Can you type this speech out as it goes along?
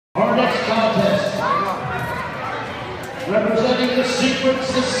Our next contest, representing the Secret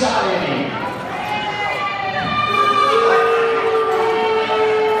Society,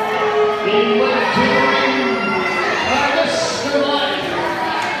 being led to the ring by Mr. Life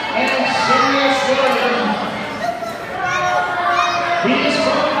and Serious Williams. He is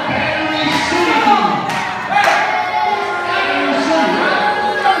from Battery City.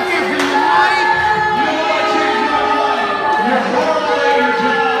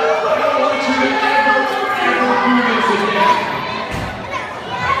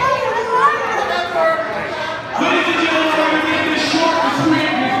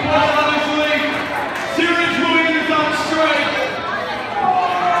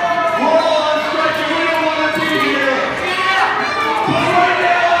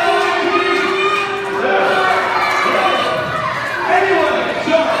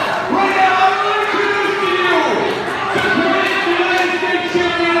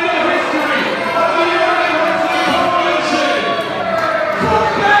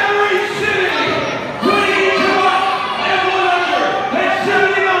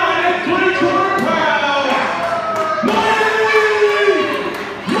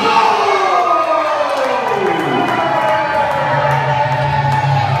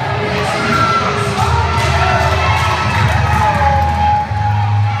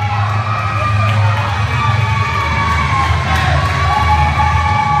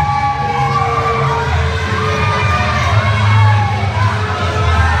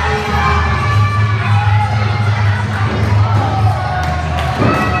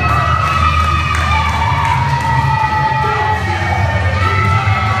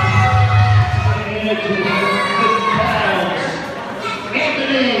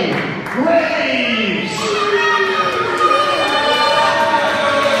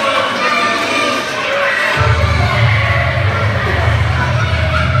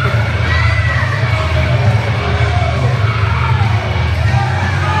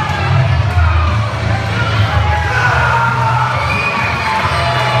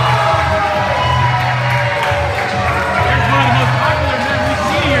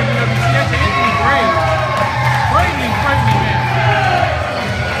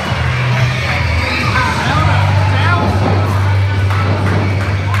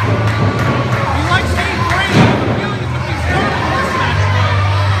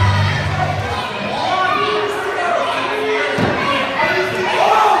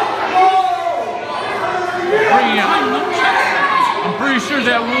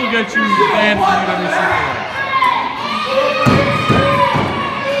 That will get you banned from WWE.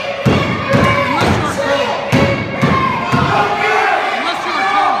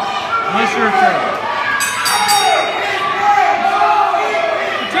 Unless you're a turtle.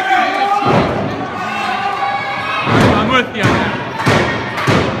 I'm with you on that.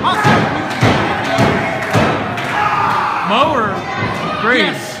 Mo or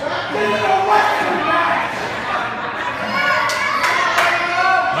Graves? Yes.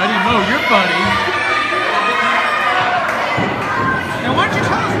 Mighty Mo, your buddy. Now, why don't you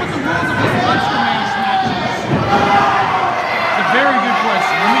tell us what the rules of this Monster Mash match is? It's a very good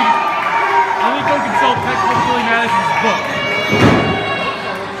question. Let me go consult textbook Billy Madison's book.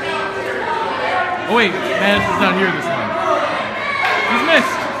 Oh wait, Madison's not here this month. He's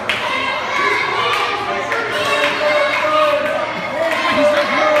missed. Wait, he's not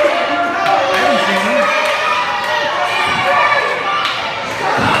here? I haven't seen him.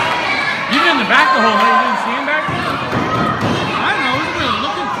 You've been in the back the whole night. You didn't see him back there? I don't know. Who's really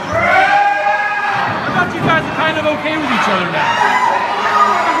looking for him? I thought you guys are kind of okay with each other now.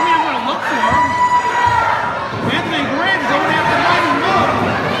 Doesn't mean I'm going to look for him. Anthony Grant going after Mighty Mo.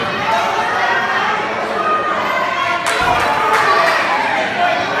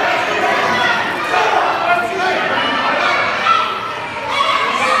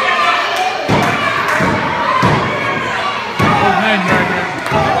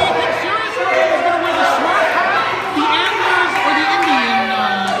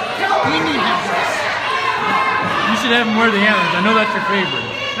 Have him wear the antlers. I know that's your favorite.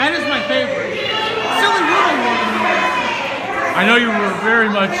 That is my favorite. Silly Ruby wore them. I know you were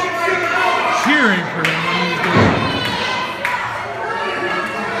very much cheering for him when he was doing it.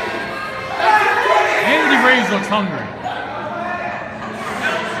 Anthony Graves looks hungry.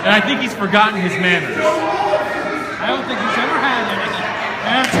 And I think he's forgotten his manners. I don't think he's ever had any.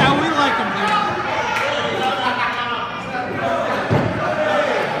 And that's how we like him here.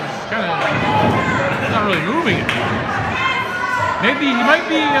 He's not really moving it. Maybe he might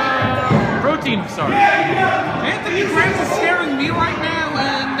be protein starved. Anthony Grant is staring me right now,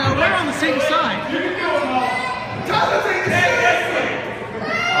 and we're on the same side.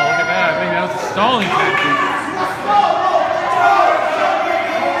 Oh, stalling tactic.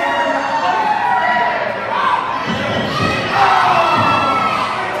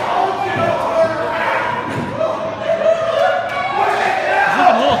 He's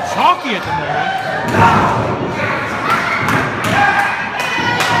looking a little chalky at the moment.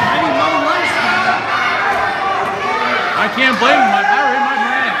 I can't blame him. I ran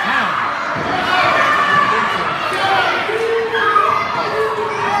out of town.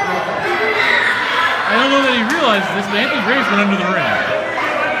 I don't know that he realizes this, but Anthony Graves went under the ring.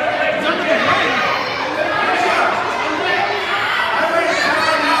 He's under the ring.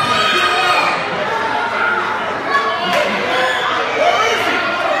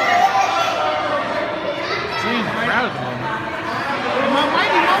 Seeing the crowd at the moment. My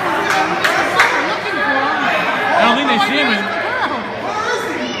mighty mom was looking for him. I don't think they see him.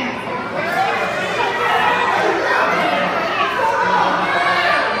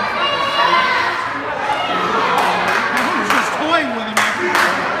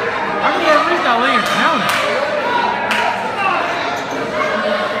 He's not laying down.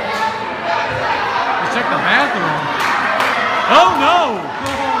 Let's check the bathroom. Oh no!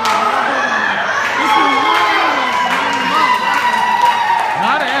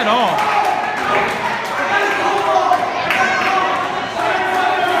 Not at all.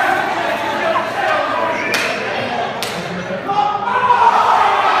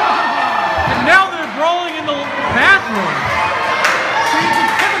 And now they're brawling in the bathroom.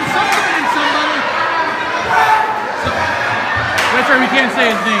 That's right, we can't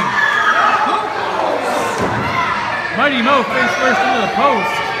say his name. Mighty Mo face first into the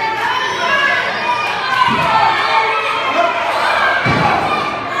post.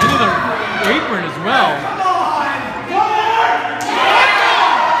 Into the apron as well.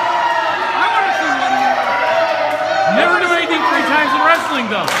 Never do anything 3 times in wrestling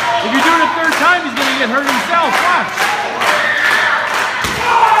though. If you do it a 3rd time, he's gonna get hurt himself. Watch.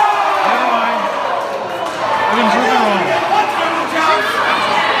 Never mind. I've been proven wrong.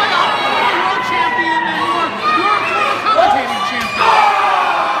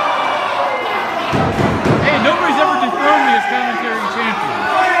 Commentary champion.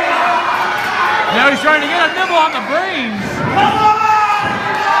 Now he's trying to get a nibble on the brains.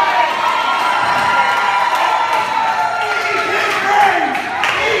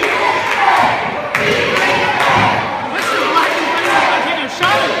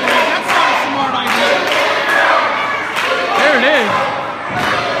 There it is.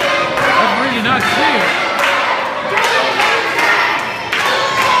 That's really not see it.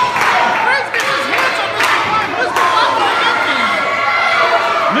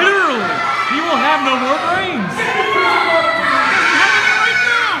 No more brains.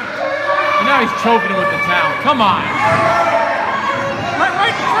 And now he's choking him with the towel. Come on.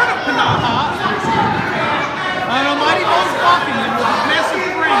 Right in front of Panaha. And Almighty Mo's blocking him with his massive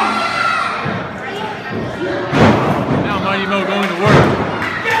brain. Now Mighty Mo going to work.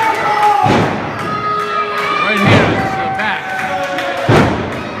 Right here, it's the back.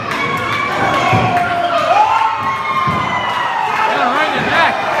 Yeah, right in the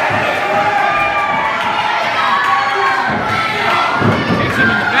back.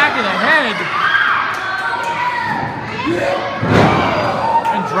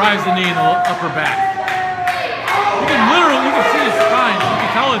 And drives the knee in the upper back. You can see his spine. You can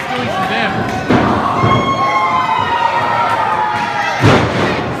tell it's doing some damage.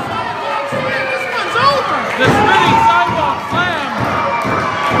 This one's over. The spinning sidewalk slam.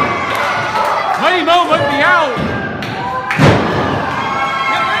 Mighty Mo might be out.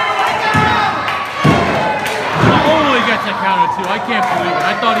 Only gets a count of 2. I can't believe it.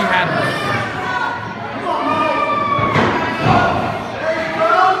 I thought he had it.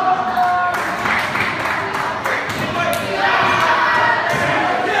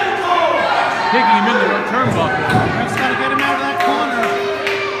 Kicking him in the turnbuckle. Just gotta get him out of that corner.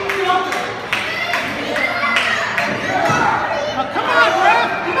 Oh, come on, ref!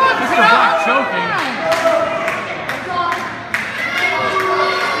 Come on, this is not choking.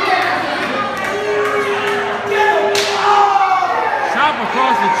 Chop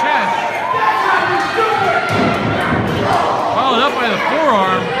across the chest. Followed up by the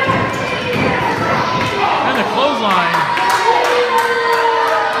forearm. And the clothesline.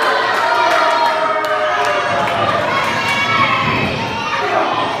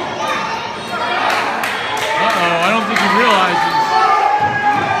 I don't think he realizes.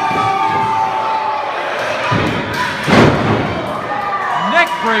 Neck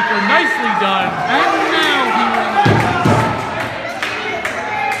breaker, nicely done. And now he realizes.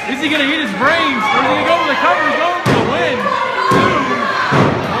 Is he going to hit his brains? Or is he going to go for the cover? He's going for the win.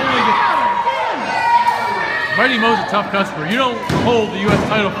 Only Mighty Mo's a tough customer. You don't hold the U.S.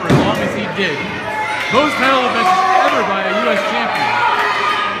 title for as long as he did. Most title defenses ever by a U.S. champion.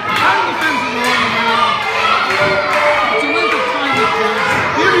 How many times in the world it's a length of time that counts.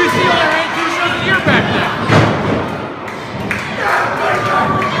 The WC only ran 2 shows a year back then.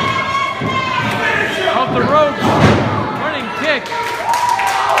 Off the ropes, running kick.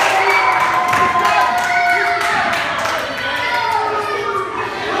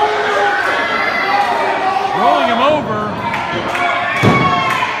 Rolling him over.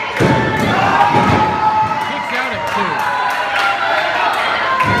 Kicks out at 2.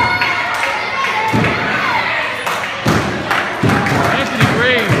 Anthony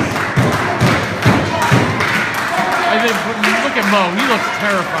Graves. I think, look at Mo. He looks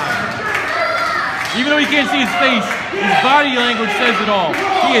terrified. Even though you can't see his face, his body language says it all.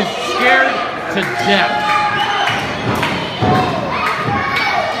 He is scared to death.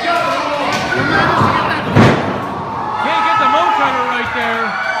 Can't get the Mo cutter right there.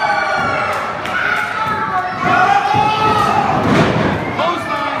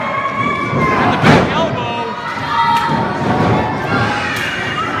 Clothesline and the back elbow.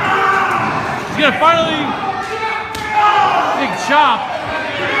 He's gonna finally big chop.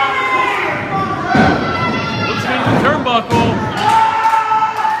 Turnbuckle.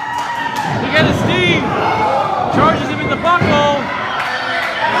 Look at Steve. Charges him in the buckle.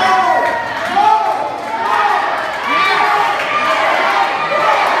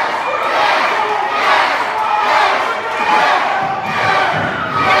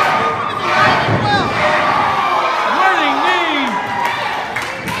 Running knee.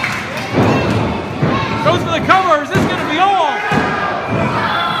 Goes for the cover. Is this going to be all?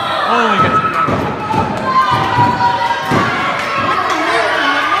 Only gets it.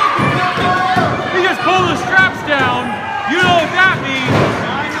 Pull the straps down. You know what that means.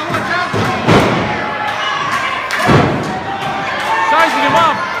 I know what that means. Sizing him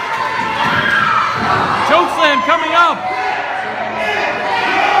up. Chokeslam coming up.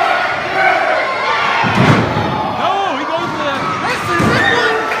 No, he goes to the... This is it.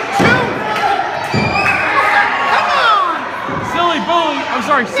 1, 2. Come on. Silly Bully. I'm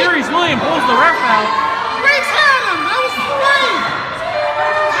sorry, Serious William pulls the ref out. Grace had him. That was 3.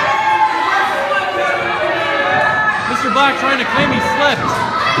 Mr. Black trying to claim he slipped.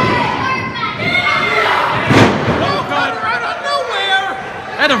 Oh, God. Out of nowhere.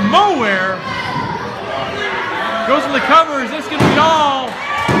 Out of nowhere. Goes for the cover. Is this going to be all?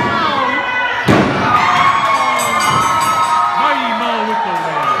 Mighty Mo with the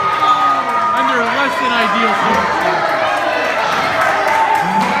win. Under less than ideal circumstances.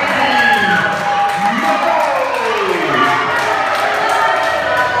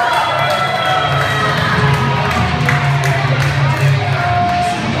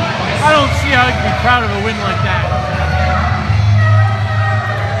 I don't see how you can be proud of a win like that.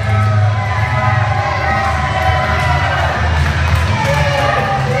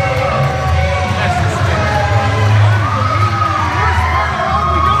 That's the stick.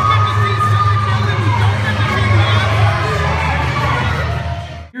 We don't get to see Silly Billy. We don't get to see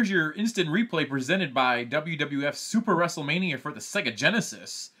the Here's your instant replay presented by WWF Super WrestleMania for the Sega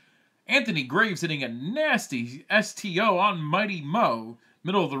Genesis. Anthony Graves hitting a nasty STO on Mighty Mo.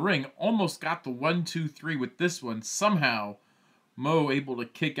 Middle of the ring, almost got the 1-2-3 with this one. Somehow, Mo able to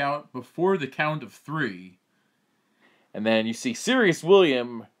kick out before the count of 3. And then you see Serious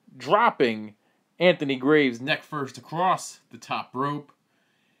William dropping Anthony Graves neck first across the top rope.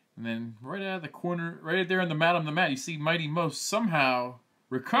 And then right out of the corner, right there on the mat, you see Mighty Mo somehow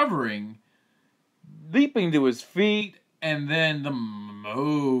recovering, leaping to his feet, and then the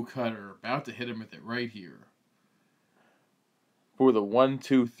Mo cutter about to hit him with it right here. For the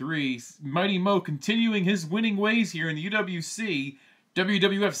 1-2-3, Mighty Mo continuing his winning ways here in the UWC,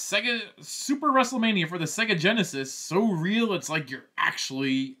 WWF Sega Super WrestleMania for the Sega Genesis. So real, it's like you're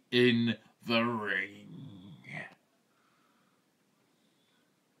actually in the ring.